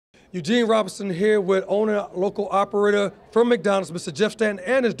Eugene Robinson here with owner, local operator from McDonald's, Mr. Jeff Stanton,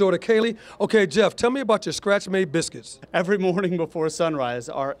 and his daughter Kaylee. Okay, Jeff, tell me about your scratch-made biscuits. Every morning before sunrise,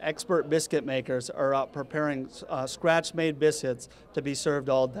 our expert biscuit makers are out preparing scratch-made biscuits to be served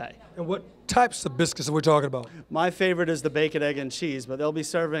all day. And what types of biscuits are we talking about? My favorite is the bacon, egg, and cheese, but they'll be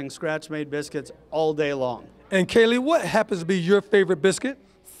serving scratch-made biscuits all day long. And Kaylee, what happens to be your favorite biscuit?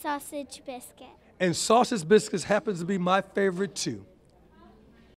 Sausage biscuit. And sausage biscuits happens to be my favorite too.